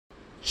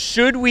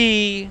Should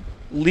we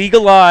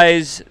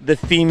legalize the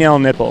female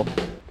nipple?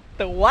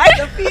 The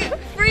what?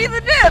 Free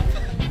the nip.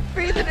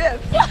 Free the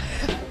nip.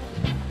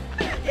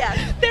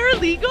 Yeah. They're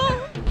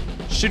illegal?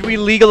 Should we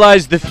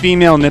legalize the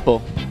female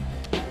nipple?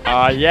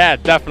 Yeah,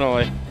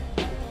 definitely.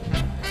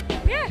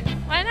 Yeah,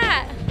 why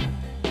not?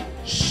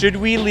 Should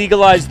we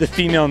legalize the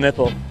female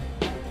nipple?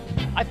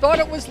 I thought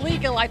it was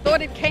legal. I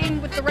thought it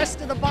came with the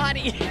rest of the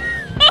body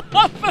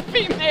for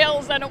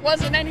females, and it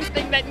wasn't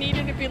anything that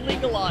needed to be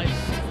legalized.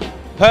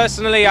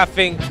 Personally, I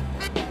think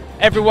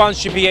everyone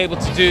should be able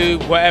to do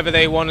whatever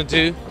they want to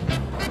do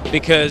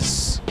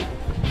because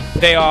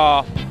they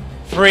are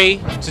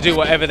free to do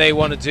whatever they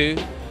want to do.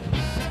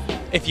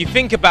 If you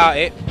think about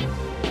it,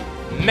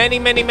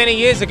 many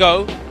years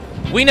ago,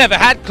 we never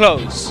had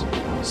clothes,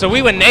 so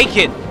we were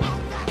naked.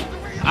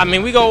 I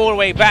mean, we go all the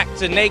way back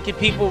to naked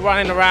people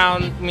running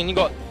around. I mean, you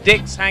got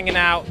dicks hanging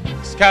out.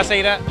 Can I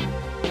say that?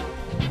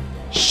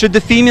 Should the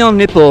female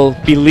nipple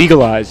be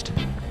legalized?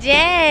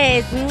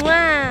 Yes.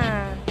 Mwah.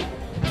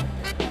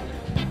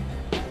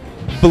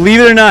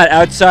 Believe it or not,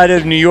 outside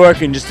of New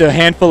York and just a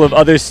handful of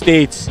other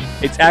states,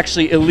 it's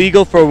actually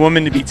illegal for a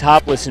woman to be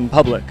topless in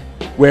public,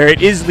 where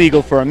it is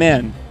legal for a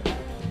man.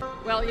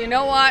 Well, you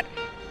know what?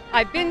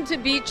 I've been to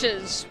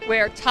beaches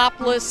where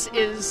topless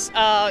is,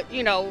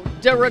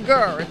 de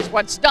rigueur. It's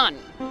what's done,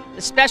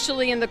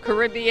 especially in the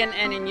Caribbean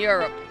and in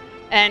Europe.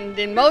 And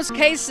in most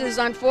cases,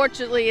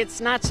 unfortunately, it's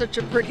not such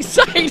a pretty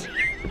sight.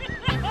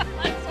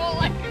 That's all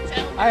I can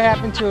tell you. I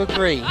happen to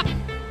agree.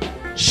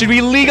 Should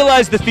we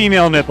legalize the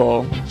female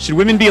nipple? Should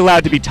women be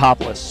allowed to be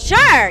topless?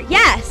 Sure,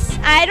 yes.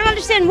 I don't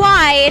understand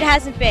why it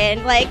hasn't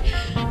been. Like,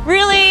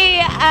 really,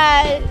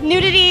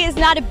 nudity is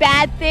not a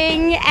bad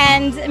thing,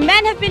 and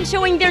men have been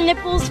showing their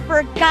nipples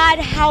for God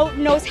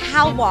knows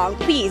how long.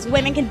 Please,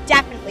 women can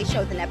definitely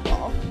show the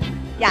nipple.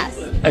 Yes.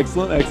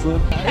 Excellent,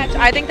 excellent.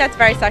 I think that's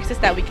very sexist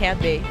that we can't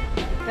be.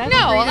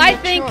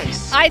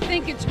 I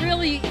think it's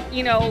really,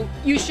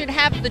 you should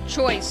have the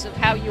choice of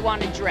how you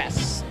want to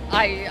dress.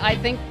 I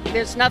think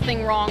there's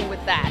nothing wrong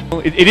with that.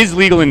 It is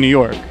legal in New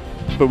York,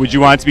 but would you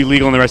want it to be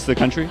legal in the rest of the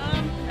country?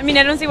 I mean,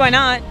 I don't see why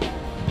not.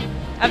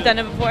 I've done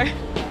it before.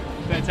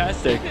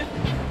 Fantastic.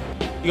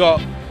 You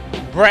got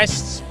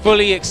breasts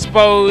fully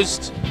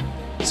exposed.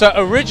 So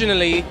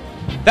originally,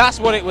 that's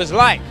what it was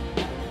like.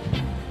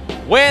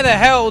 Where the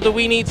hell do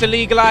we need to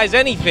legalize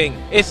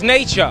anything? It's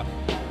nature.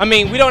 I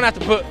mean, we don't have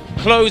to put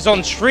clothes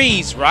on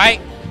trees,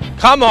 right?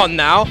 Come on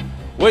now.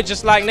 We're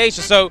just like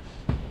nature. So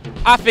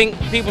I think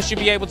people should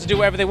be able to do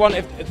whatever they want.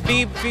 If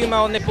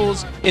female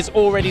nipples is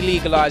already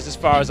legalized as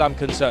far as I'm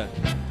concerned.